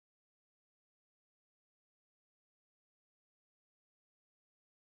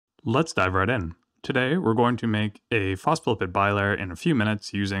Let's dive right in. Today, we're going to make a phospholipid bilayer in a few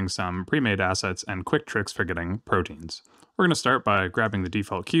minutes using some pre-made assets and quick tricks for getting proteins. We're going to start by grabbing the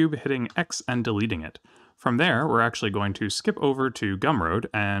default cube, hitting X and deleting it. From there, we're actually going to skip over to Gumroad,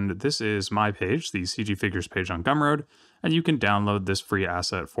 and this is my page, the CG Figures page on Gumroad, and you can download this free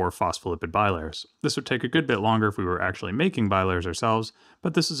asset for phospholipid bilayers. This would take a good bit longer if we were actually making bilayers ourselves,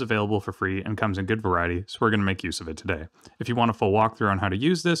 but this is available for free and comes in good variety, so we're going to make use of it today. If you want a full walkthrough on how to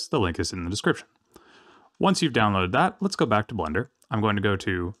use this, the link is in the description. Once you've downloaded that, let's go back to Blender. I'm going to go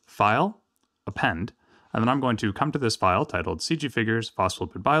to File, Append, and then I'm going to come to this file titled CG Figures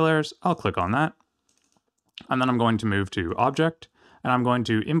Phospholipid Bilayers. I'll click on that. And then I'm going to move to Object, and I'm going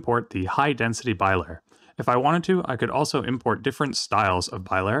to import the high density bilayer. If I wanted to, I could also import different styles of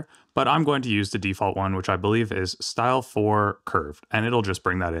bilayer, but I'm going to use the default one, which I believe is Style 4 Curved, and it'll just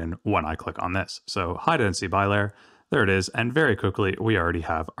bring that in when I click on this. So high density bilayer, there it is, and very quickly we already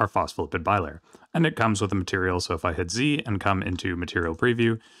have our phospholipid bilayer. And it comes with a material, so if I hit Z and come into Material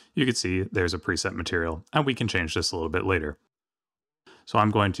Preview, you can see there's a preset material, and we can change this a little bit later. So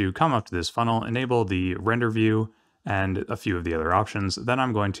I'm going to come up to this funnel, enable the render view and a few of the other options. Then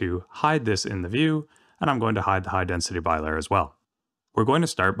I'm going to hide this in the view, and I'm going to hide the high density bilayer as well. We're going to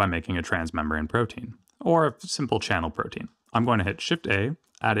start by making a transmembrane protein, or a simple channel protein. I'm going to hit Shift A,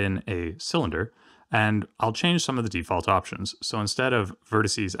 add in a cylinder, and I'll change some of the default options. So instead of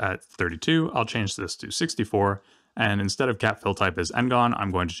vertices at 32, I'll change this to 64, and instead of cap fill type as n-gon,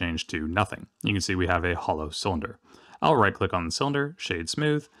 I'm going to change to nothing. You can see we have a hollow cylinder. I'll right click on the cylinder, shade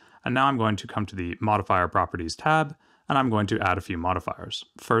smooth, and now I'm going to come to the modifier properties tab, and I'm going to add a few modifiers.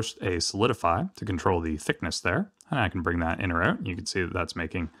 First, a solidify to control the thickness there, and I can bring that in or out. You can see that that's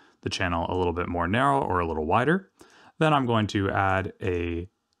making the channel a little bit more narrow or a little wider. Then I'm going to add a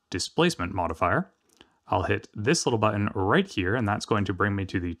displacement modifier. I'll hit this little button right here, and that's going to bring me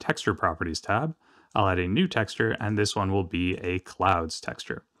to the texture properties tab. I'll add a new texture, and this one will be a clouds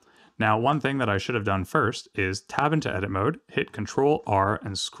texture. Now, one thing that I should have done first is tab into edit mode, hit Control R,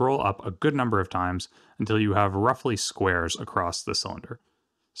 and scroll up a good number of times until you have roughly squares across the cylinder.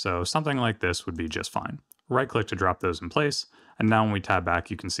 So something like this would be just fine. Right click to drop those in place, and now when we tab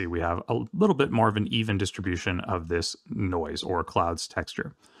back, you can see we have a little bit more of an even distribution of this noise or clouds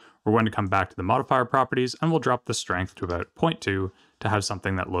texture. We're going to come back to the modifier properties, and we'll drop the strength to about 0.2 to have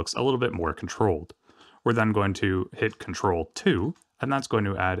something that looks a little bit more controlled. We're then going to hit Control 2, and that's going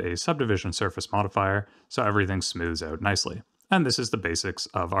to add a Subdivision Surface modifier so everything smooths out nicely. And this is the basics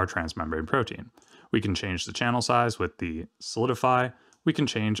of our transmembrane protein. We can change the channel size with the solidify. We can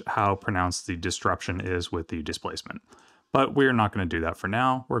change how pronounced the disruption is with the displacement. But we're not going to do that for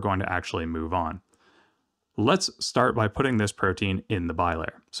now. We're going to actually move on. Let's start by putting this protein in the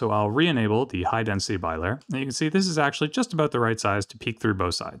bilayer. So I'll re-enable the high density bilayer, and you can see this is actually just about the right size to peek through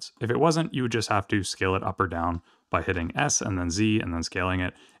both sides. If it wasn't, you would just have to scale it up or down by hitting S and then Z and then scaling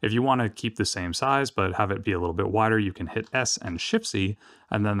it. If you want to keep the same size but have it be a little bit wider, you can hit S and Shift C,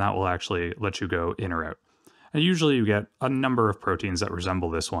 and then that will actually let you go in or out. And usually you get a number of proteins that resemble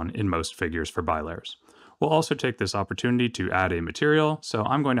this one in most figures for bilayers. We'll also take this opportunity to add a material, so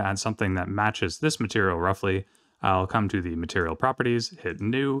I'm going to add something that matches this material roughly. I'll come to the material properties, hit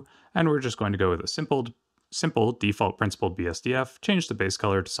new, and we're just going to go with a simple default principled BSDF, change the base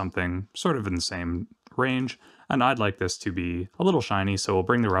color to something sort of in the same range, and I'd like this to be a little shiny, so we'll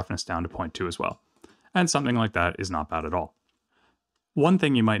bring the roughness down to 0.2 as well. And something like that is not bad at all. One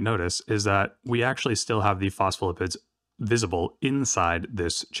thing you might notice is that we actually still have the phospholipids visible inside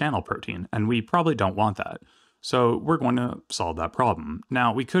this channel protein, and we probably don't want that. So we're going to solve that problem.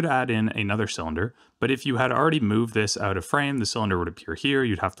 Now, we could add in another cylinder, but if you had already moved this out of frame, the cylinder would appear here,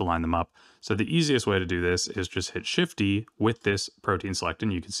 you'd have to line them up. So the easiest way to do this is just hit Shift D with this protein selected,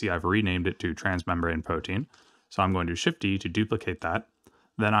 and you can see I've renamed it to transmembrane protein. So I'm going to Shift D to duplicate that.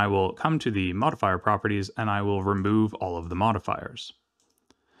 Then I will come to the modifier properties, and I will remove all of the modifiers.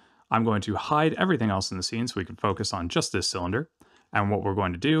 I'm going to hide everything else in the scene so we can focus on just this cylinder. And what we're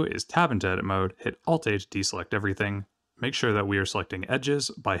going to do is tab into edit mode, hit Alt-A to deselect everything, make sure that we are selecting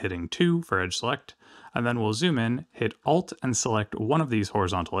edges by hitting 2 for edge select, and then we'll zoom in, hit Alt and select one of these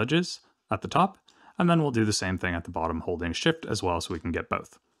horizontal edges at the top, and then we'll do the same thing at the bottom holding Shift as well so we can get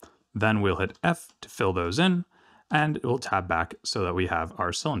both. Then we'll hit F to fill those in, and we'll tab back so that we have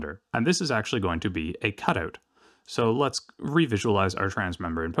our cylinder. And this is actually going to be a cutout. So let's revisualize our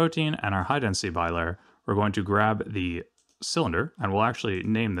transmembrane protein and our high density bilayer. We're going to grab the cylinder, and we'll actually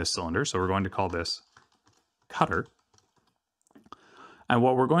name this cylinder. So we're going to call this cutter. And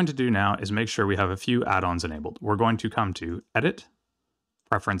what we're going to do now is make sure we have a few add-ons enabled. We're going to come to Edit,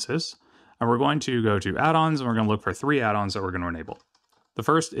 Preferences, and we're going to go to Add-ons, and we're going to look for 3 add-ons that we're going to enable. The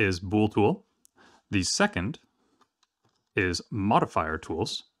first is Bool tool. The second is Modifier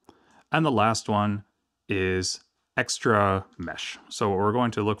tools. And the last one is Extra Mesh. So what we're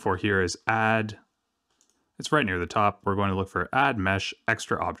going to look for here is add, it's right near the top, we're going to look for add mesh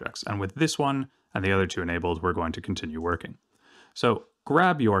extra objects. And with this one and the other two enabled, we're going to continue working. So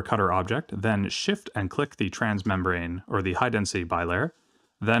grab your cutter object, then shift and click the transmembrane or the high density bilayer,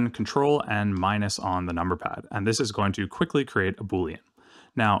 then control and minus on the number pad. And this is going to quickly create a Boolean.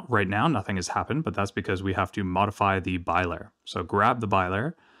 Now, right now, nothing has happened, but that's because we have to modify the bilayer. So grab the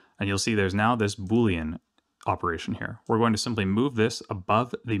bilayer, and you'll see there's now this Boolean operation here. We're going to simply move this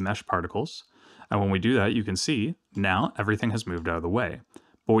above the mesh particles. And when we do that, you can see now everything has moved out of the way.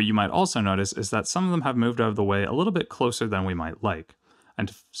 But what you might also notice is that some of them have moved out of the way a little bit closer than we might like. And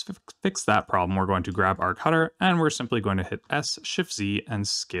to fix that problem, we're going to grab our cutter and we're simply going to hit S, Shift Z and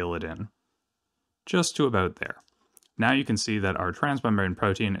scale it in just to about there. Now you can see that our transmembrane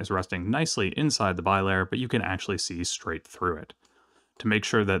protein is resting nicely inside the bilayer, but you can actually see straight through it. To make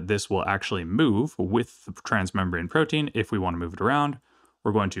sure that this will actually move with the transmembrane protein, if we want to move it around,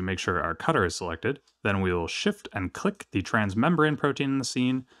 we're going to make sure our cutter is selected. Then we will shift and click the transmembrane protein in the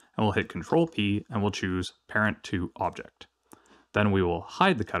scene, and we'll hit Control P and we'll choose Parent to Object. Then we will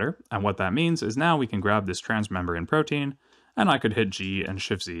hide the cutter, and what that means is now we can grab this transmembrane protein, and I could hit G and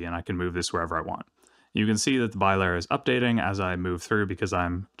Shift Z, and I can move this wherever I want. You can see that the bilayer is updating as I move through because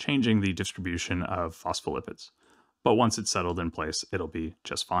I'm changing the distribution of phospholipids. But once it's settled in place, it'll be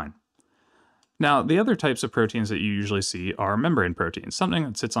just fine. Now, the other types of proteins that you usually see are membrane proteins, something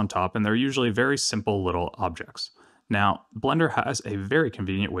that sits on top, and they're usually very simple little objects. Now, Blender has a very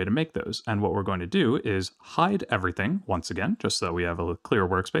convenient way to make those, and what we're going to do is hide everything once again, just so we have a clear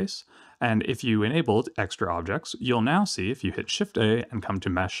workspace. And if you enabled extra objects, you'll now see if you hit Shift A and come to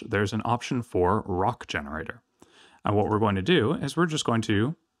Mesh, there's an option for Rock Generator. And what we're going to do is we're just going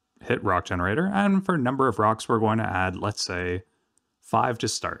to hit Rock Generator, and for a number of rocks, we're going to add, let's say, 5 to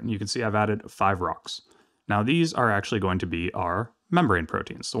start. And you can see I've added 5 rocks. Now these are actually going to be our membrane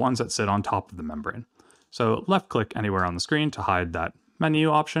proteins, the ones that sit on top of the membrane. So left click anywhere on the screen to hide that menu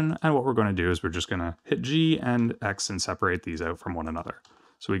option, and what we're going to do is we're just going to hit G and X and separate these out from one another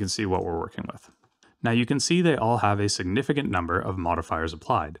so we can see what we're working with. Now you can see they all have a significant number of modifiers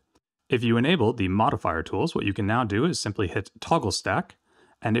applied. If you enable the modifier tools, what you can now do is simply hit Toggle Stack,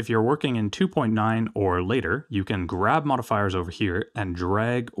 and if you're working in 2.9 or later, you can grab modifiers over here and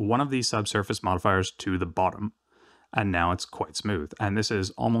drag one of these subsurface modifiers to the bottom. And now it's quite smooth, and this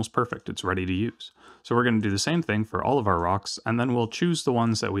is almost perfect. It's ready to use. So we're going to do the same thing for all of our rocks, and then we'll choose the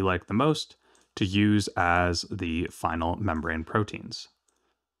ones that we like the most to use as the final membrane proteins.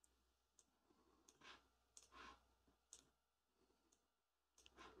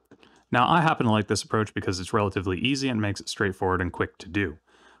 Now, I happen to like this approach because it's relatively easy and makes it straightforward and quick to do.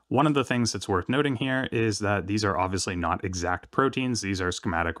 One of the things that's worth noting here is that these are obviously not exact proteins. These are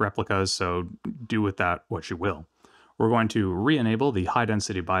schematic replicas, so do with that what you will. We're going to re-enable the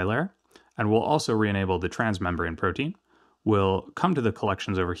high-density bilayer, and we'll also re-enable the transmembrane protein. We'll come to the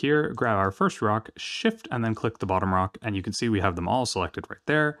collections over here, grab our first rock, shift, and then click the bottom rock, and you can see we have them all selected right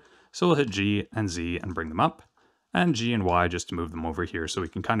there. So we'll hit G and Z and bring them up, and G and Y just to move them over here so we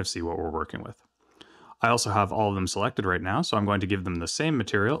can kind of see what we're working with. I also have all of them selected right now, so I'm going to give them the same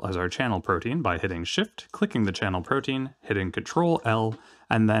material as our channel protein by hitting Shift, clicking the channel protein, hitting Control L,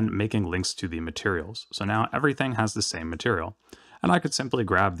 and then making links to the materials. So now everything has the same material. And I could simply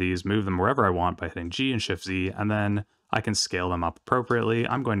grab these, move them wherever I want by hitting G and Shift Z, and then I can scale them up appropriately.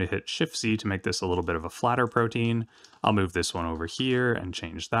 I'm going to hit Shift Z to make this a little bit of a flatter protein. I'll move this one over here and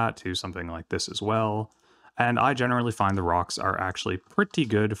change that to something like this as well. And I generally find the rocks are actually pretty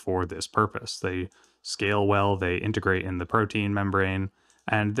good for this purpose. They scale well, they integrate in the protein membrane,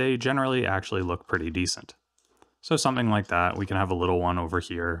 and they generally actually look pretty decent. So something like that, we can have a little one over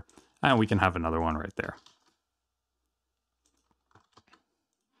here, and we can have another one right there.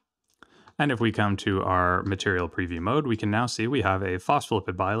 And if we come to our material preview mode, we can now see we have a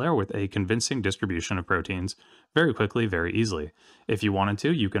phospholipid bilayer with a convincing distribution of proteins very quickly, very easily. If you wanted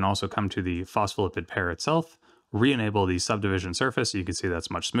to, you can also come to the phospholipid pair itself, re-enable the subdivision surface. You can see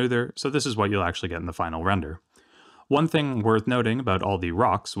that's much smoother. So this is what you'll actually get in the final render. One thing worth noting about all the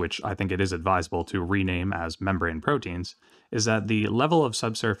rocks, which I think it is advisable to rename as membrane proteins, is that the level of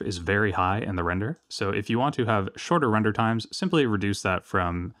subsurf is very high in the render. So if you want to have shorter render times, simply reduce that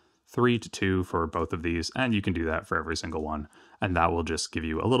from 3 to 2 for both of these, and you can do that for every single one, and that will just give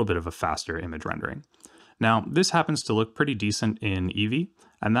you a little bit of a faster image rendering. Now, this happens to look pretty decent in Eevee,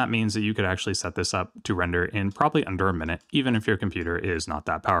 and that means that you could actually set this up to render in probably under a minute, even if your computer is not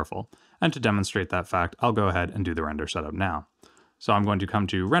that powerful. And to demonstrate that fact, I'll go ahead and do the render setup now. So I'm going to come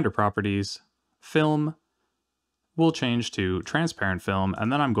to Render Properties, Film, we'll change to Transparent Film,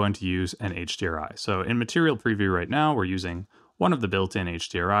 and then I'm going to use an HDRI. So in Material Preview right now, we're using one of the built-in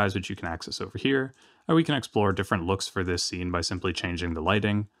HDRIs, which you can access over here, and we can explore different looks for this scene by simply changing the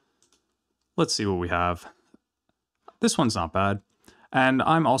lighting. Let's see what we have. This one's not bad. And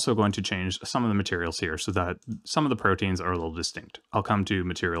I'm also going to change some of the materials here so that some of the proteins are a little distinct. I'll come to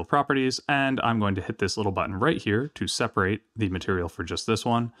Material Properties, and I'm going to hit this little button right here to separate the material for just this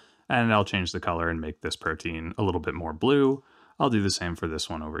one, and I'll change the color and make this protein a little bit more blue. I'll do the same for this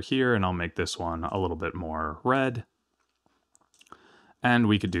one over here, and I'll make this one a little bit more red. And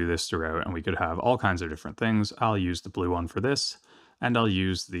we could do this throughout, and we could have all kinds of different things. I'll use the blue one for this, and I'll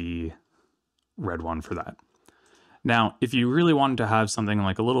use the red one for that. Now, if you really wanted to have something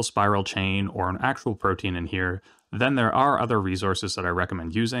like a little spiral chain or an actual protein in here, then there are other resources that I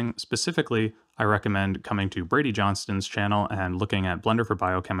recommend using. Specifically, I recommend coming to Brady Johnston's channel and looking at Blender for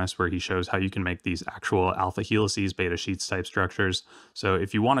Biochemists, where he shows how you can make these actual alpha helices, beta sheets type structures. So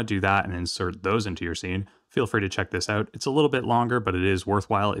if you want to do that and insert those into your scene, feel free to check this out. It's a little bit longer, but it is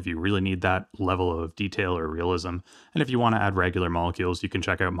worthwhile if you really need that level of detail or realism. And if you want to add regular molecules, you can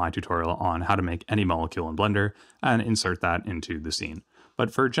check out my tutorial on how to make any molecule in Blender and insert that into the scene.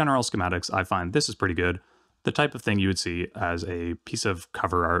 But for general schematics, I find this is pretty good. The type of thing you would see as a piece of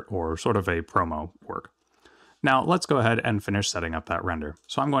cover art or sort of a promo work. Now let's go ahead and finish setting up that render.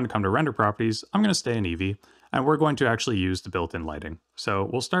 So I'm going to come to Render Properties, I'm going to stay in Eevee, and we're going to actually use the built-in lighting. So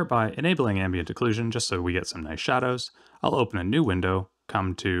we'll start by enabling ambient occlusion just so we get some nice shadows. I'll open a new window,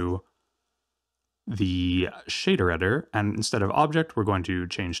 come to the shader editor, and instead of object, we're going to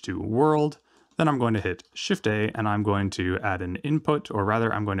change to world. Then I'm going to hit Shift A, and I'm going to add an input, or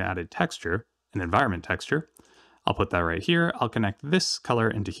rather I'm going to add a texture, an environment texture. I'll put that right here. I'll connect this color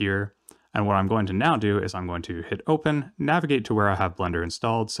into here. And what I'm going to now do is I'm going to hit open, navigate to where I have Blender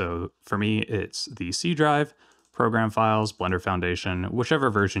installed. So for me, it's the C drive, program files, Blender Foundation, whichever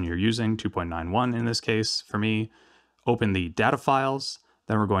version you're using, 2.91 in this case. For me, open the data files.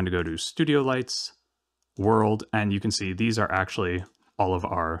 Then we're going to go to Studio Lights, World, and you can see these are actually all of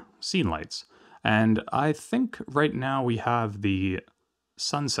our scene lights. And I think right now we have the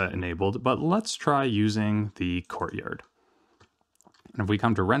sunset enabled, but let's try using the courtyard. And if we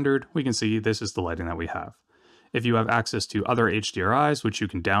come to rendered, we can see this is the lighting that we have. If you have access to other HDRIs, which you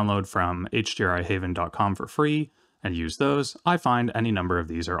can download from hdrihaven.com for free and use those, I find any number of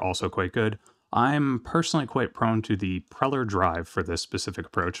these are also quite good. I'm personally quite prone to the Preller drive for this specific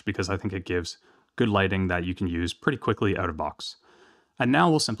approach because I think it gives good lighting that you can use pretty quickly out of box. And now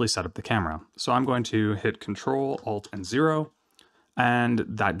we'll simply set up the camera. So I'm going to hit Control, Alt, and 0, and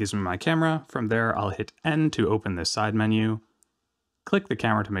that gives me my camera. From there, I'll hit N to open this side menu. Click the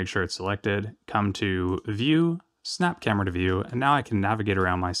camera to make sure it's selected, come to View, Snap Camera to View, and now I can navigate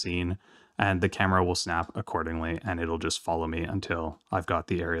around my scene and the camera will snap accordingly and it'll just follow me until I've got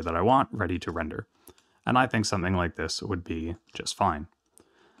the area that I want ready to render. And I think something like this would be just fine.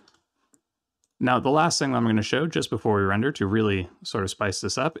 Now, the last thing I'm going to show just before we render to really sort of spice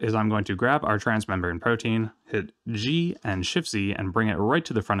this up is I'm going to grab our transmembrane protein, hit G and Shift Z and bring it right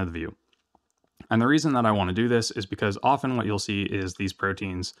to the front of the view. And the reason that I want to do this is because often what you'll see is these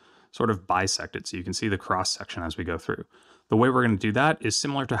proteins sort of bisected, so you can see the cross section as we go through. The way we're going to do that is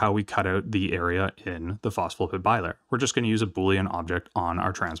similar to how we cut out the area in the phospholipid bilayer. We're just going to use a Boolean object on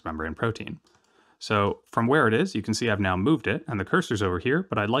our transmembrane protein. So from where it is, you can see I've now moved it and the cursor's over here,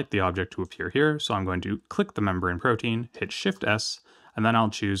 but I'd like the object to appear here. So I'm going to click the membrane protein, hit Shift S, and then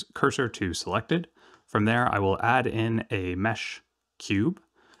I'll choose cursor to selected. From there, I will add in a mesh cube.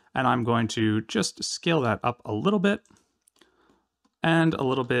 And I'm going to just scale that up a little bit and a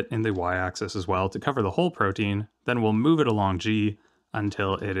little bit in the y-axis as well to cover the whole protein. Then we'll move it along G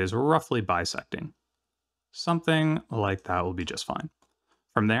until it is roughly bisecting. Something like that will be just fine.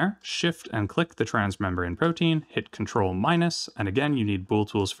 From there, shift and click the transmembrane protein, hit Control minus, and again, you need Bool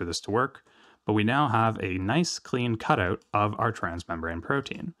tools for this to work, but we now have a nice clean cutout of our transmembrane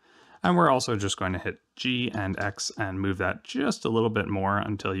protein. And we're also just going to hit G and X and move that just a little bit more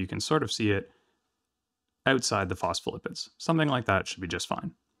until you can sort of see it outside the phospholipids. Something like that should be just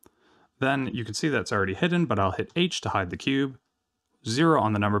fine. Then you can see that's already hidden, but I'll hit H to hide the cube, 0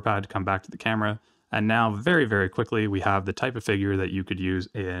 on the number pad to come back to the camera, and now very, very quickly we have the type of figure that you could use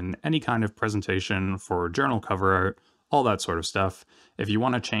in any kind of presentation for journal cover art, all that sort of stuff. If you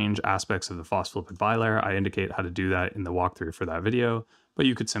want to change aspects of the phospholipid bilayer, I indicate how to do that in the walkthrough for that video. But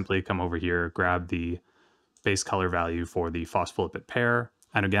you could simply come over here, grab the base color value for the phospholipid pair.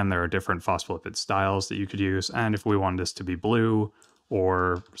 And again, there are different phospholipid styles that you could use. And if we wanted this to be blue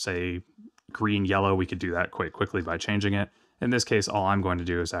or say green, yellow, we could do that quite quickly by changing it. In this case, all I'm going to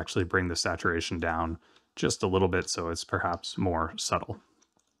do is actually bring the saturation down just a little bit so it's perhaps more subtle.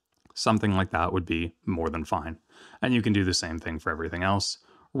 Something like that would be more than fine. And you can do the same thing for everything else.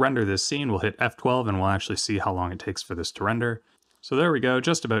 Render this scene, we'll hit F12 and we'll actually see how long it takes for this to render. So there we go,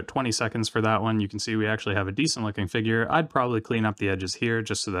 just about 20 seconds for that one. You can see we actually have a decent looking figure. I'd probably clean up the edges here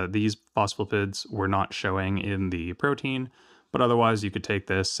just so that these phospholipids were not showing in the protein, but otherwise you could take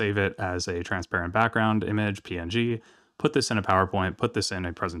this, save it as a transparent background image, PNG, put this in a PowerPoint, put this in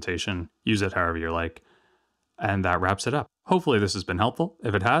a presentation, use it however you like, and that wraps it up. Hopefully this has been helpful.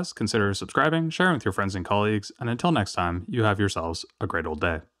 If it has, consider subscribing, sharing with your friends and colleagues, and until next time, you have yourselves a great old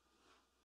day.